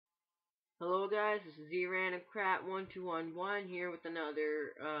Hello guys, this is ZRandomCrat1211 here with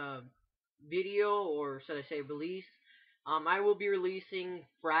another video, or should I say release. I will be releasing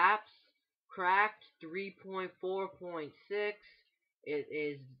Fraps Cracked 3.4.6.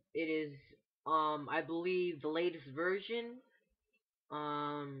 It is I believe the latest version.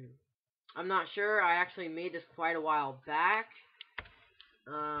 I'm not sure. I actually made this quite a while back.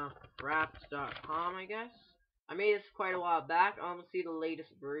 Fraps.com, I guess. I made this quite a while back. Let's see the latest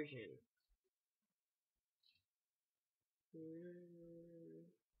version.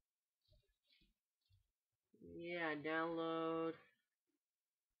 Yeah, download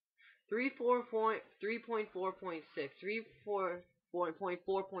 3.4.6.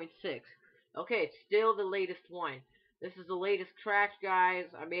 3.4.6. Okay, it's still the latest one. This is the latest crack, guys.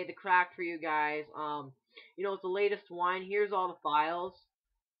 I made the crack for you guys. It's the latest one. Here's all the files.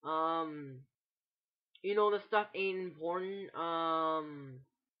 The stuff ain't important.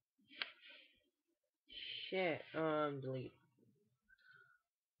 Delete.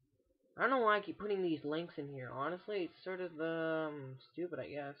 I don't know why I keep putting these links in here. Honestly, it's sort of stupid, I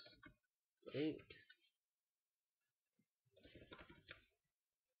guess. Delete.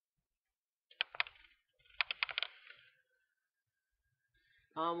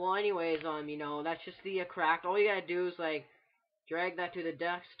 Well, anyways, that's just the crack. All you gotta do is drag that to the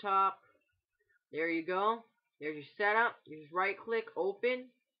desktop. There you go. There's your setup. You just right click, open.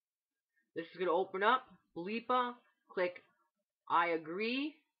 This is gonna open up. Bleepa. Click I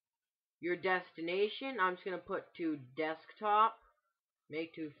agree. Your destination. I'm just gonna put to desktop.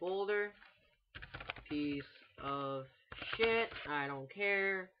 Make to folder. Piece of shit. I don't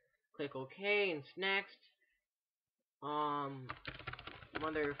care. Click OK and it's next.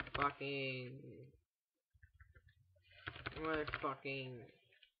 Motherfucking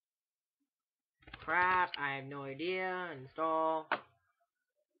crap. I have no idea. Install.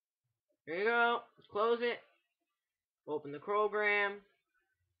 There you go. Let's close it. Open the program.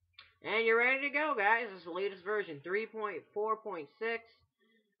 And you're ready to go, guys. This is the latest version, 3.4.6.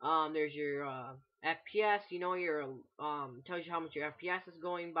 There's your FPS. Your tells you how much your FPS is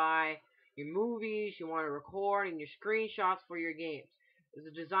going by. Your movies you want to record, and your screenshots for your games. This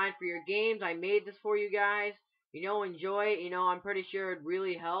is designed for your games. I made this for you guys. Enjoy it. I'm pretty sure it'd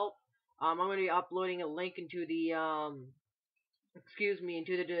really help. I'm going to be uploading a link into the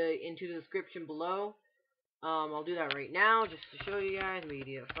into the description below. I'll do that right now just to show you guys.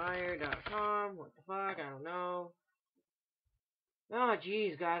 Mediafire.com. What the fuck? I don't know. Oh,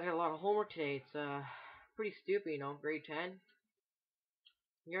 jeez, guys, I got a lot of homework today. It's pretty stupid, grade 10.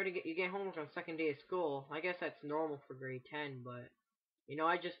 You get homework on second day of school. I guess that's normal for grade 10, but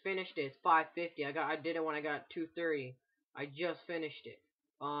I just finished it. It's 5:50. I did it when I got 2:30. I just finished it.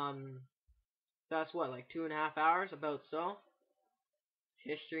 That's what, like 2.5 hours, about so.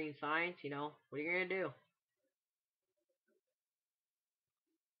 History and science, what are you gonna do?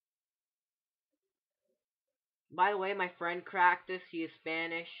 By the way, my friend cracked this. He is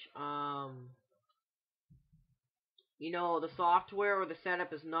Spanish. The software or the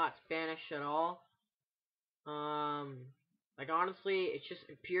setup is not Spanish at all. Honestly, it's just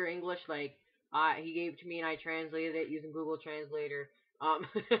pure English. He gave it to me and I translated it using Google Translator.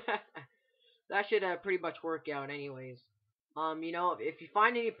 That should pretty much work out anyways. If you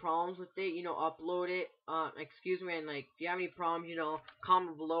find any problems with it, upload it. Excuse me, and if you have any problems,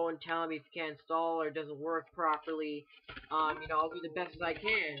 comment below and tell me if you can't install or it doesn't work properly. I'll do the best as I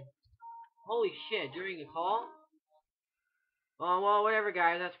can. Holy shit, during a call? Well, whatever,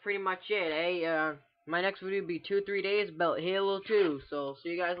 guys. That's pretty much it. My next video will be 2-3 days about Halo 2. So, see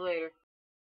you guys later.